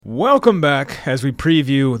Welcome back as we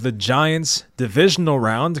preview the Giants divisional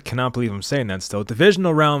round. Cannot believe I'm saying that still.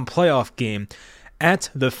 Divisional round playoff game at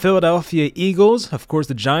the Philadelphia Eagles. Of course,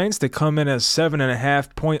 the Giants, they come in as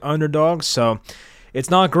 7.5-point underdogs, so it's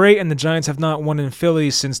not great, and the Giants have not won in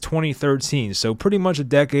Philly since 2013, so pretty much a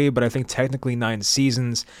decade, but I think technically 9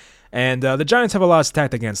 seasons. And the Giants have a lot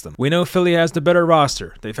stacked against them. We know Philly has the better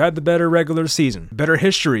roster. They've had the better regular season, better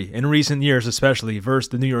history in recent years, especially versus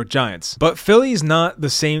the New York Giants. But Philly's not the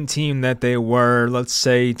same team that they were, let's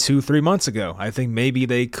say, 2-3 months ago. I think maybe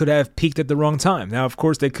they could have peaked at the wrong time. Now, of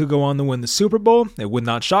course, they could go on to win the Super Bowl. It would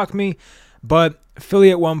not shock me. But Philly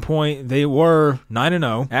at one point, they were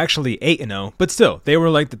 9-0, actually 8-0. But still, they were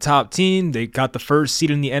like the top team. They got the first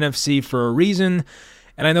seed in the NFC for a reason.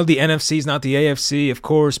 And I know the NFC is not the AFC, of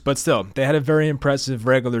course, but still, they had a very impressive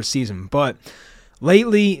regular season. But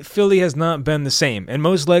lately, Philly has not been the same. And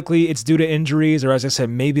most likely, it's due to injuries, or as I said,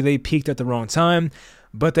 maybe they peaked at the wrong time.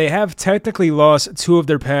 But they have technically lost 2 of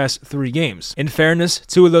their past 3 games. In fairness,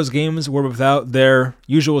 2 of those games were without their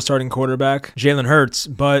usual starting quarterback, Jalen Hurts.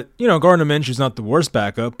 But, Gardner Minshew's not the worst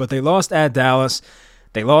backup, but they lost at Dallas.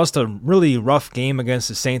 They lost a really rough game against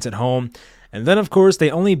the Saints at home. And then, of course,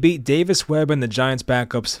 they only beat Davis Webb and the Giants'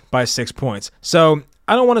 backups by 6 points. So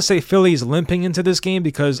I don't want to say Philly's limping into this game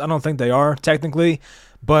because I don't think they are, technically.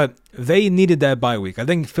 But they needed that bye week. I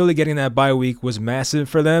think Philly getting that bye week was massive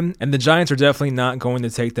for them, and the Giants are definitely not going to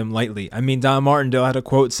take them lightly. I mean, Don Martindale had a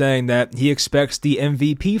quote saying that he expects the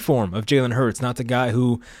MVP form of Jalen Hurts, not the guy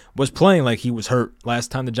who was playing like he was hurt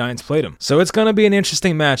last time the Giants played him. So it's going to be an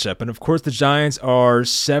interesting matchup, and of course the Giants are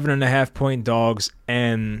 7.5-point dogs,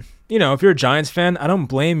 and if you're a Giants fan, I don't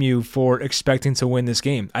blame you for expecting to win this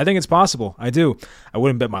game. I think it's possible. I do. I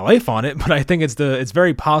wouldn't bet my life on it, but I think it's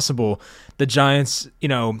very possible the Giants,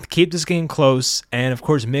 keep this game close and, of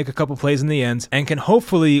course, make a couple plays in the end and can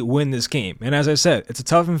hopefully win this game. And as I said, it's a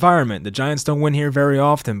tough environment. The Giants don't win here very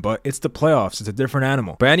often, but it's the playoffs. It's a different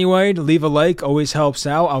animal. But anyway, leave a like. Always helps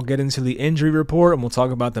out. I'll get into the injury report and we'll talk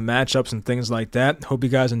about the matchups and things like that. Hope you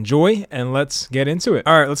guys enjoy, and let's get into it.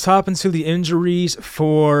 All right, let's hop into the injuries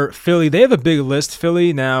for Philly. They have a big list,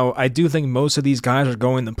 Philly. Now, I do think most of these guys are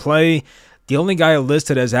going to play. The only guy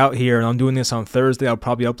listed as out here, and I'm doing this on Thursday, I'll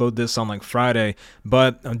probably upload this on Friday,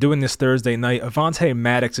 but I'm doing this Thursday night. Avonte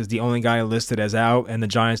Maddox is the only guy listed as out, and the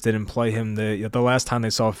Giants didn't play him the last time they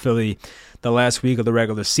saw Philly, the last week of the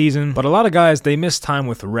regular season. But a lot of guys, they missed time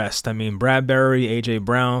with rest. I mean, Bradbury, A.J.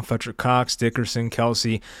 Brown, Fletcher Cox, Dickerson,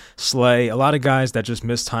 Kelsey, Slay, a lot of guys that just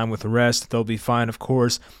missed time with rest. They'll be fine, of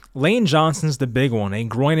course. Lane Johnson's the big one, a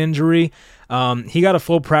groin injury. He got a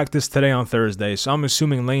full practice today on Thursday, so I'm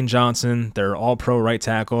assuming Lane Johnson, their all-pro right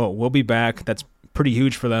tackle, will be back. That's pretty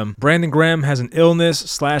huge for them. Brandon Graham has an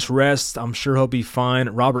illness/rest. I'm sure he'll be fine.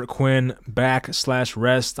 Robert Quinn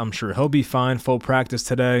back/rest. I'm sure he'll be fine. Full practice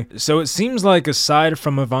today. So it seems like aside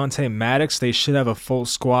from Avonte Maddox, they should have a full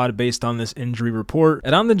squad based on this injury report.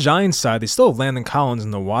 And on the Giants side, they still have Landon Collins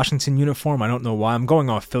in the Washington uniform. I don't know why. I'm going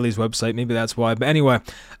off Philly's website. Maybe that's why. But anyway,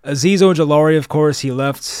 Azeez Ojulari, of course, he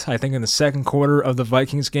left, I think, in the second quarter of the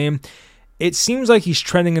Vikings game. It seems like he's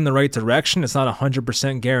trending in the right direction. It's not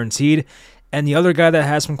 100% guaranteed. And the other guy that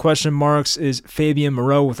has some question marks is Fabian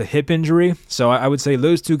Moreau with a hip injury. So I would say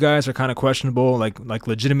those 2 guys are kind of questionable, like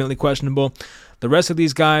legitimately questionable. The rest of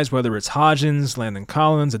these guys, whether it's Hodgins, Landon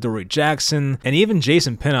Collins, Adoree Jackson, and even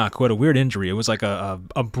Jason Pinnock, who had a weird injury. It was like a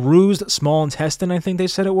bruised small intestine, I think they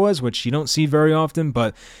said it was, which you don't see very often,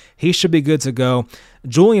 but he should be good to go.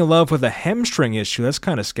 Julian Love with a hamstring issue. That's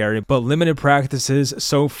kind of scary, but limited practices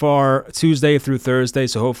so far Tuesday through Thursday,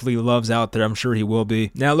 so hopefully Love's out there. I'm sure he will be.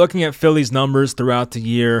 Now, looking at Philly's numbers throughout the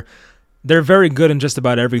year, they're very good in just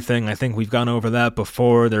about everything. I think we've gone over that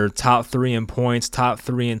before. They're top 3 in points, top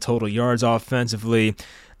 3 in total yards offensively.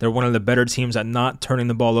 They're one of the better teams at not turning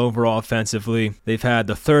the ball over offensively. They've had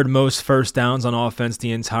the 3rd most first downs on offense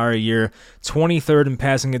the entire year, 23rd in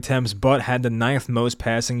passing attempts, but had the 9th most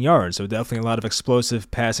passing yards. So definitely a lot of explosive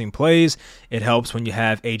passing plays. It helps when you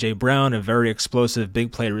have A.J. Brown, a very explosive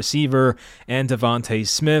big play receiver, and Devontae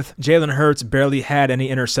Smith. Jalen Hurts barely had any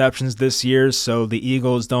interceptions this year, so the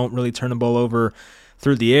Eagles don't really turn the ball over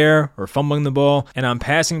through the air or fumbling the ball. And on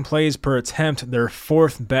passing plays per attempt, they're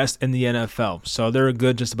 4th best in the NFL. So they're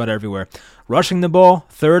good just about everywhere. Rushing the ball,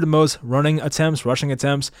 3rd most rushing attempts,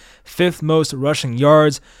 5th most rushing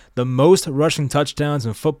yards, the most rushing touchdowns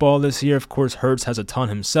in football this year. Of course, Hurts has a ton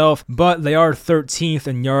himself, but they are 13th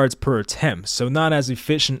in yards per attempt, so not as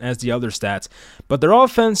efficient as the other stats. But their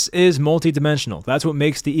offense is multidimensional. That's what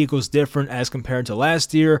makes the Eagles different as compared to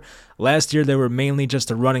last year. Last year, they were mainly just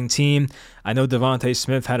a running team. I know Devontae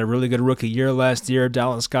Smith had a really good rookie year last year.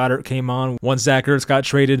 Dallas Goedert came on once Zach Ertz got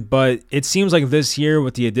traded, but it seems like this year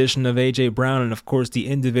with the addition of A.J. Brown and, of course, the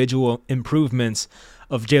individual improvements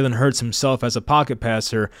of Jalen Hurts himself as a pocket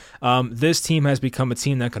passer, this team has become a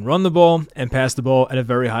team that can run the ball and pass the ball at a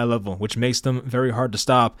very high level, which makes them very hard to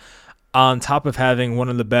stop, on top of having one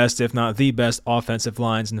of the best, if not the best, offensive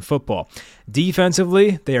lines in football.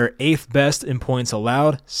 Defensively, they are 8th best in points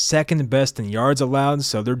allowed, 2nd best in yards allowed,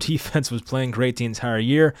 so their defense was playing great the entire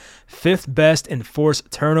year, 5th best in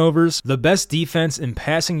forced turnovers, the best defense in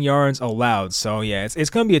passing yards allowed. So yeah, it's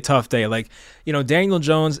going to be a tough day. Like, Daniel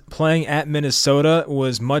Jones playing at Minnesota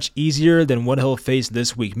was much easier than what he'll face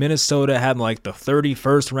this week. Minnesota had like the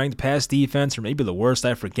 31st ranked pass defense, or maybe the worst,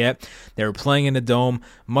 I forget. They were playing in a dome,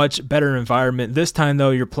 much better environment. This time,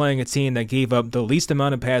 though, you're playing a team that gave up the least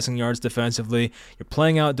amount of passing yards defensively. You're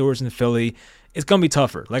playing outdoors in Philly. It's going to be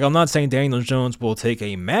tougher. Like, I'm not saying Daniel Jones will take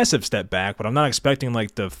a massive step back, but I'm not expecting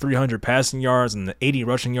like the 300 passing yards and the 80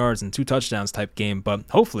 rushing yards and 2 touchdowns type game, but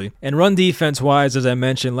hopefully. And run defense-wise, as I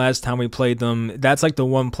mentioned last time we played them, that's like the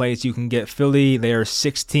one place you can get Philly. They are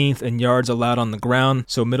 16th in yards allowed on the ground,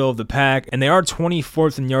 so middle of the pack, and they are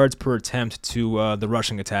 24th in yards per attempt to the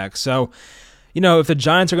rushing attack. So, if the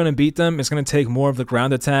Giants are going to beat them, it's going to take more of the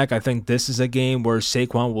ground attack. I think this is a game where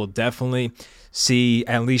Saquon will definitely see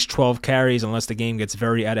at least 12 carries unless the game gets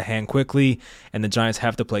very out of hand quickly and the Giants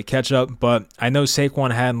have to play catch up. But I know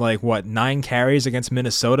Saquon had 9 carries against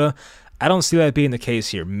Minnesota. I don't see that being the case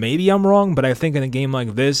here. Maybe I'm wrong, but I think in a game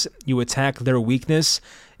like this, you attack their weakness.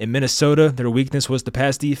 In Minnesota, their weakness was the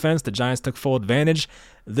pass defense. The Giants took full advantage.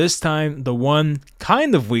 This time, the one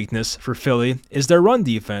kind of weakness for Philly is their run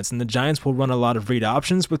defense, and the Giants will run a lot of read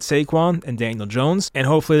options with Saquon and Daniel Jones, and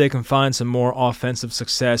hopefully they can find some more offensive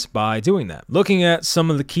success by doing that. Looking at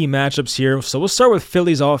some of the key matchups here, so we'll start with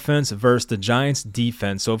Philly's offense versus the Giants'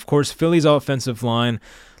 defense. So, of course, Philly's offensive line,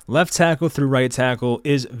 left tackle through right tackle,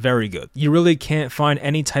 is very good. You really can't find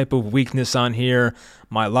any type of weakness on here.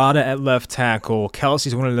 Mailata at left tackle.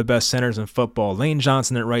 Kelsey's one of the best centers in football. Lane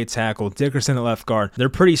Johnson at right tackle. Dickerson at left guard. They're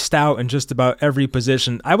pretty stout in just about every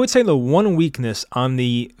position. I would say the one weakness on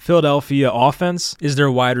the Philadelphia offense is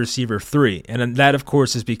their wide receiver 3. And that, of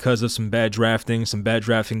course, is because of some bad drafting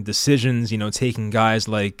decisions, taking guys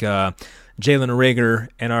like Jalen Reagor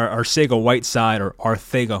and Arcega Whiteside, or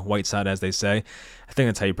Arthega Whiteside, as they say. I think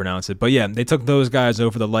that's how you pronounce it. But yeah, they took those guys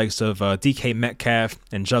over the likes of DK Metcalf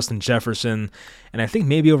and Justin Jefferson, and I think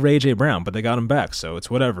maybe over A.J. Brown, but they got him back, so it's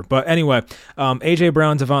whatever. But anyway, A.J.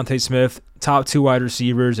 Brown, Devontae Smith, top 2 wide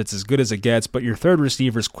receivers. It's as good as it gets, but your third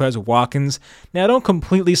receiver is Quez Watkins. Now, don't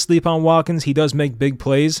completely sleep on Watkins. He does make big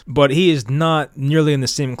plays, but he is not nearly in the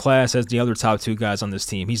same class as the other top 2 guys on this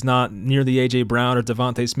team. He's not near the A.J. Brown or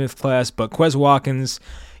Devontae Smith class, but Quez Watkins,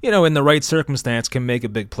 in the right circumstance, can make a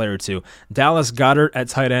big play or two. Dallas Goedert at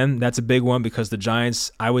tight end, that's a big one because the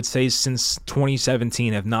Giants, I would say since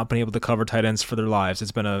 2017, have not been able to cover tight ends for their lives.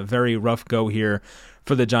 It's been a very rough go here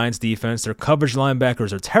for the Giants defense. Their coverage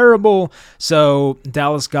linebackers are terrible, so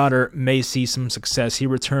Dallas Goedert may see some success. He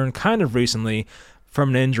returned kind of recently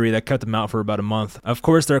from an injury that kept him out for about a month. Of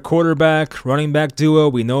course, their quarterback, running back duo,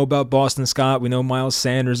 we know about Boston Scott. We know Miles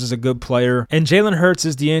Sanders is a good player. And Jalen Hurts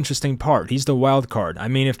is the interesting part. He's the wild card. I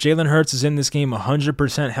mean, if Jalen Hurts is in this game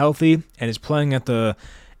 100% healthy and is playing at the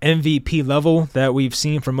MVP level that we've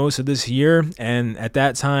seen for most of this year, and at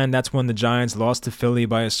that time, that's when the Giants lost to Philly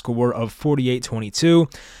by a score of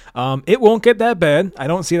 48-22. It won't get that bad. I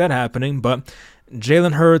don't see that happening, but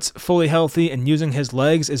Jalen Hurts, fully healthy and using his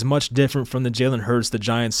legs, is much different from the Jalen Hurts the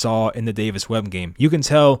Giants saw in the Davis-Webb game. You can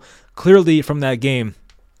tell clearly from that game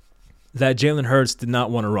that Jalen Hurts did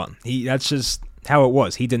not want to run. That's just how it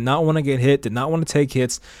was. He did not want to get hit, did not want to take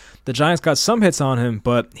hits. The Giants got some hits on him,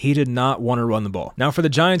 but he did not want to run the ball. Now, for the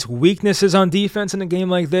Giants' weaknesses on defense in a game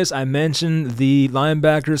like this, I mentioned the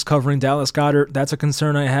linebackers covering Dallas Goedert. That's a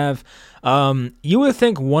concern I have. You would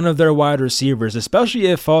think one of their wide receivers, especially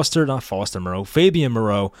if Fabian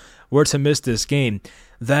Moreau were to miss this game,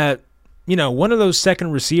 that one of those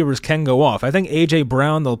second receivers can go off. I think A.J.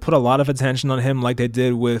 Brown, they'll put a lot of attention on him like they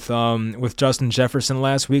did with Justin Jefferson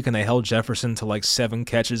last week, and they held Jefferson to 7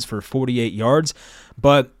 catches for 48 yards.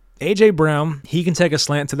 But A.J. Brown, he can take a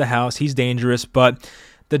slant to the house. He's dangerous, but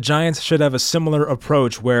the Giants should have a similar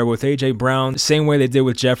approach where with A.J. Brown, same way they did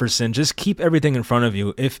with Jefferson, just keep everything in front of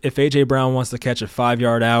you. If A.J. Brown wants to catch a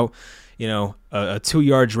 5-yard out, a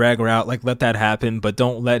 2-yard drag route, like let that happen, but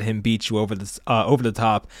don't let him beat you over the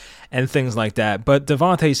top and things like that. But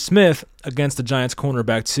Devontae Smith against the Giants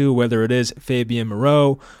cornerback too, whether it is Fabian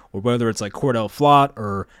Moreau or whether it's like Cordell Flott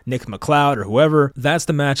or Nick McLeod or whoever, that's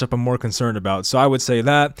the matchup I'm more concerned about. So I would say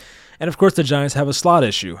that. And of course, the Giants have a slot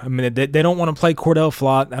issue. I mean, they don't want to play Cordell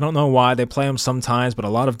Flott. I don't know why. They play him sometimes, but a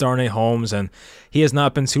lot of Darnay Holmes, and he has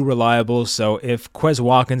not been too reliable. So if Quez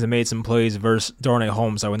Watkins had made some plays versus Darnay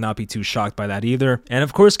Holmes, I would not be too shocked by that either. And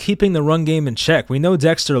of course, keeping the run game in check. We know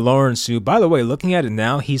Dexter Lawrence, who, by the way, looking at it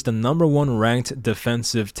now, he's the number 1 ranked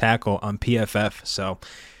defensive tackle on PFF. So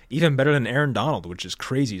even better than Aaron Donald, which is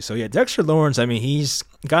crazy. So yeah, Dexter Lawrence, I mean, he's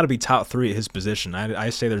got to be top 3 at his position. I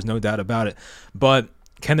say there's no doubt about it. But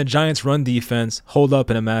can the Giants' run defense hold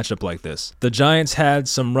up in a matchup like this? The Giants had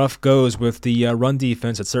some rough goes with the run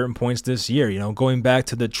defense at certain points this year, going back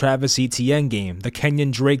to the Travis Etienne game, the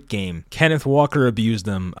Kenyon Drake game. Kenneth Walker abused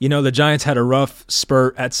them. The Giants had a rough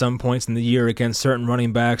spurt at some points in the year against certain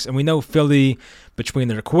running backs, and we know Philly, between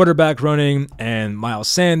their quarterback running and Miles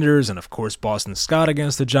Sanders and, of course, Boston Scott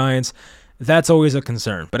against the Giants, that's always a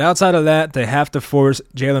concern. But outside of that, they have to force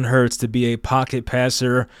Jalen Hurts to be a pocket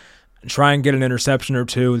passer, try and get an interception or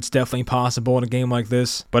two. It's definitely possible in a game like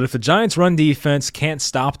this. But if the Giants' run defense can't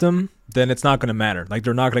stop them, then it's not going to matter. Like,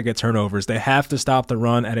 they're not going to get turnovers. They have to stop the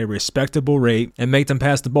run at a respectable rate and make them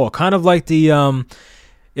pass the ball. Kind of like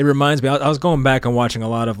it reminds me, I was going back and watching a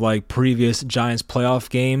lot of like previous Giants playoff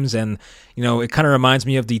games, and it kind of reminds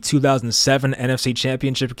me of the 2007 NFC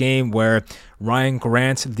Championship game where Ryan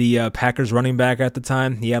Grant, the Packers running back at the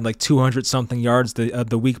time, he had like 200-something yards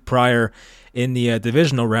the week prior in the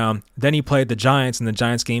divisional round. Then he played the Giants, and the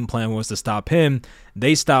Giants' game plan was to stop him.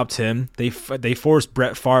 They stopped him. They forced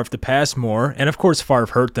Brett Favre to pass more, and of course Favre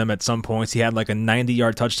hurt them at some points. He had like a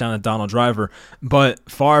 90-yard touchdown to Donald Driver, but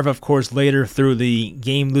Favre, of course, later threw the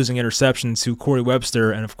game-losing interception to Corey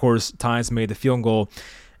Webster, and of course Tynes made the field goal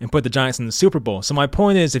and put the Giants in the Super Bowl. So my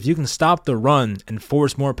point is, if you can stop the run and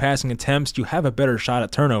force more passing attempts, you have a better shot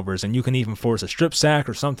at turnovers, and you can even force a strip sack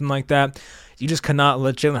or something like that. You just cannot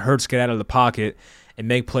let Jalen Hurts get out of the pocket and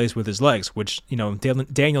make plays with his legs, which,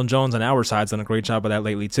 Daniel Jones on our side's done a great job of that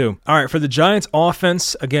lately too. All right, for the Giants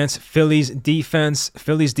offense against Philly's defense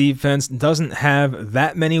doesn't have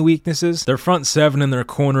that many weaknesses. Their front 7 and their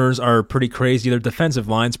corners are pretty crazy. Their defensive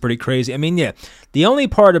line's pretty crazy. I mean, yeah, the only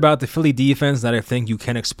part about the Philly defense that I think you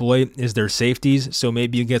can exploit is their safeties, so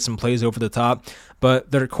maybe you get some plays over the top.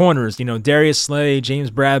 But their corners, Darius Slay, James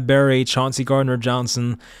Bradbury, Chauncey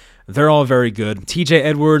Gardner-Johnson, they're all very good. TJ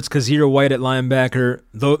Edwards, Kazir White at linebacker,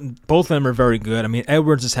 both of them are very good. I mean,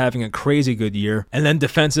 Edwards is having a crazy good year. And then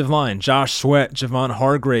defensive line, Josh Sweat, Javon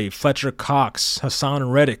Hargrave, Fletcher Cox, Hassan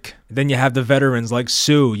Reddick. Then you have the veterans like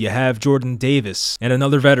Sue, you have Jordan Davis, and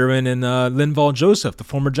another veteran in Linval Joseph, the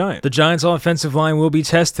former Giant. The Giants' offensive line will be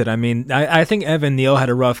tested. I mean, I think Evan Neal had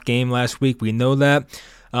a rough game last week. We know that.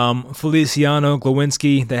 Feliciano,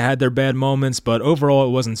 Glowinski, they had their bad moments, but overall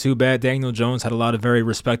it wasn't too bad. Daniel Jones had a lot of very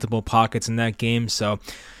respectable pockets in that game, so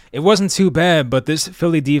it wasn't too bad, but this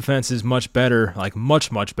Philly defense is much better, like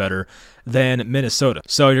much, much better than Minnesota.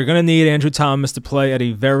 So you're going to need Andrew Thomas to play at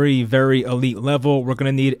a very, very elite level. We're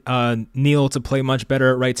going to need Neal to play much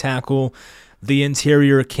better at right tackle. The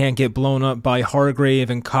interior can't get blown up by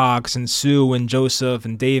Hargrave and Cox and Sue and Joseph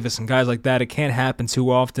and Davis and guys like that. It can't happen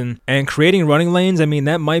too often. And creating running lanes, I mean,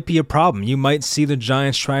 that might be a problem. You might see the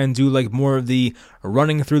Giants try and do like more of the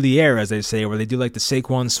running through the air, as they say, where they do like the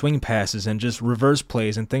Saquon swing passes and just reverse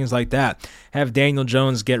plays and things like that. Have Daniel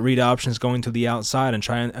Jones get read options going to the outside and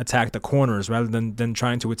try and attack the corners rather than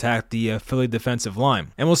trying to attack the Philly defensive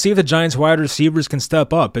line. And we'll see if the Giants wide receivers can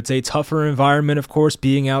step up. It's a tougher environment, of course,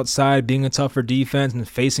 being outside, being a tougher defense and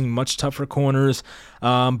facing much tougher corners.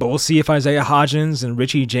 But we'll see if Isaiah Hodgins and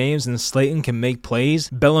Richie James and Slayton can make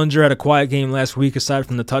plays. Bellinger had a quiet game last week aside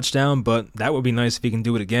from the touchdown, but that would be nice if he can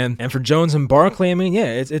do it again. And for Jones and Barkley, I mean, yeah,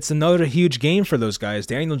 it's another huge game for those guys.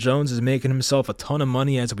 Daniel Jones is making himself a ton of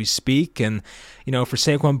money as we speak, and for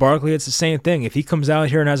Saquon Barkley, it's the same thing. If he comes out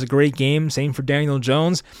here and has a great game, same for Daniel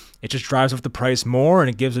Jones, it just drives up the price more, and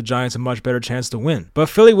it gives the Giants a much better chance to win. But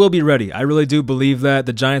Philly will be ready. I really do believe that.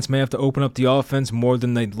 The Giants may have to open up the offense more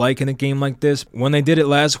than they'd like in a game like this. When they did it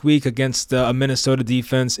last week against a Minnesota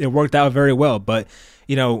defense, it worked out very well. But,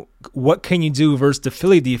 what can you do versus the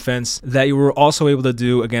Philly defense that you were also able to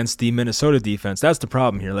do against the Minnesota defense? That's the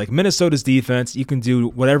problem here. Like, Minnesota's defense, you can do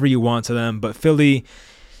whatever you want to them, but Philly,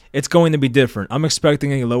 it's going to be different. I'm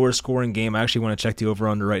expecting a lower scoring game. I actually want to check the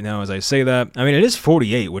over-under right now as I say that. I mean, it is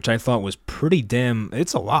 48, which I thought was pretty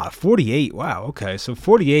it's a lot. 48, wow, okay. So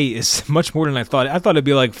 48 is much more than I thought. I thought it'd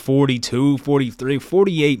be like 42, 43,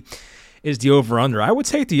 48 is the over-under. I would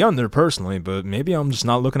take the under personally, but maybe I'm just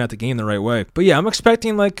not looking at the game the right way. But yeah, I'm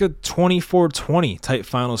expecting like a 24-20 type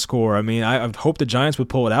final score. I mean, I hope the Giants would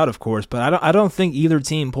pull it out, of course, but I don't think either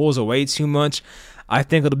team pulls away too much. I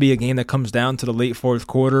think it'll be a game that comes down to the late fourth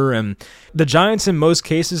quarter, and the Giants, in most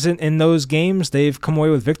cases in those games, they've come away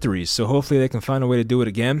with victories, so hopefully they can find a way to do it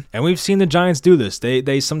again. And we've seen the Giants do this.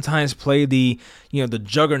 They sometimes play the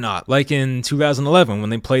juggernaut, like in 2011 when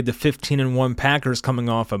they played the 15-1 Packers coming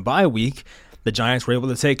off a bye week. The Giants were able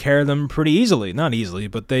to take care of them pretty easily. Not easily,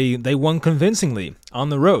 but they won convincingly on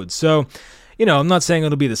the road. So, I'm not saying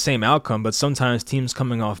it'll be the same outcome, but sometimes teams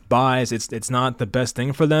coming off byes, it's not the best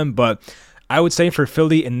thing for them, but I would say for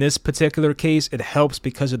Philly in this particular case, it helps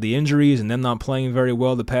because of the injuries and them not playing very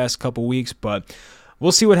well the past couple weeks, but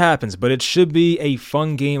we'll see what happens. But it should be a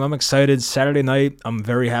fun game. I'm excited. Saturday night, I'm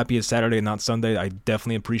very happy it's Saturday, not Sunday. I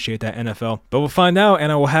definitely appreciate that, NFL. But we'll find out,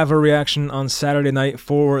 and I will have a reaction on Saturday night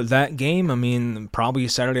for that game. I mean, probably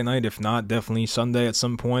Saturday night, if not, definitely Sunday at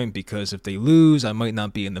some point, because if they lose, I might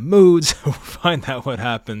not be in the mood, so we'll find out what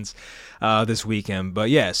happens this weekend. But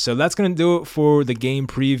yeah, so that's going to do it for the game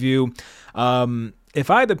preview. If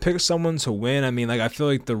I had to pick someone to win, I mean, I feel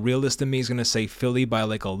like the realist in me is going to say Philly by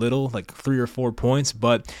like a little, like 3 or 4 points.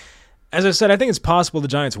 But as I said, I think it's possible the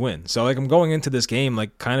Giants win. So I'm going into this game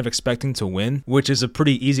kind of expecting to win, which is a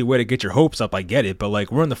pretty easy way to get your hopes up. I get it, but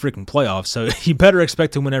we're in the freaking playoffs, so you better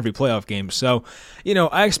expect to win every playoff game. So,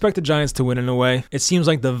 I expect the Giants to win in a way. It seems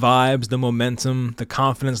like the vibes, the momentum, the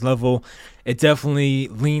confidence level, it definitely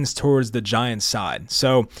leans towards the Giants side.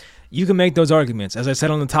 So you can make those arguments. As I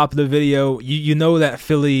said on the top of the video, you know that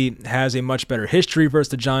Philly has a much better history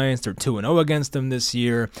versus the Giants. They're 2-0 against them this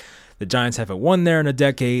year. The Giants haven't won there in a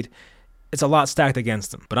decade. It's a lot stacked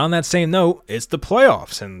against them. But on that same note, it's the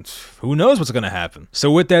playoffs, and who knows what's going to happen. So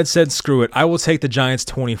with that said, screw it. I will take the Giants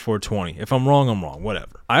 24-20. If I'm wrong, I'm wrong.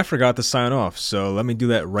 Whatever. I forgot to sign off, so let me do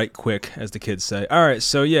that right quick, as the kids say. All right,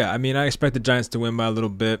 so yeah, I mean, I expect the Giants to win by a little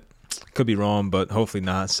bit. Could be wrong, but hopefully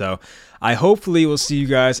not. So I hopefully will see you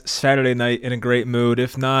guys Saturday night in a great mood.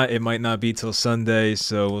 If not, it might not be till Sunday,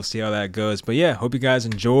 so we'll see how that goes. But yeah, hope you guys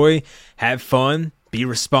enjoy, have fun, be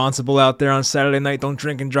responsible out there on Saturday night. Don't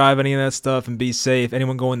drink and drive, any of that stuff, and be safe.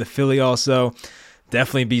 Anyone going to Philly also,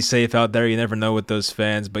 definitely be safe out there. You never know with those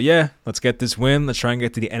fans. But yeah, let's get this win. Let's try and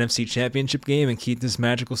get to the NFC Championship game and keep this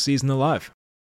magical season alive.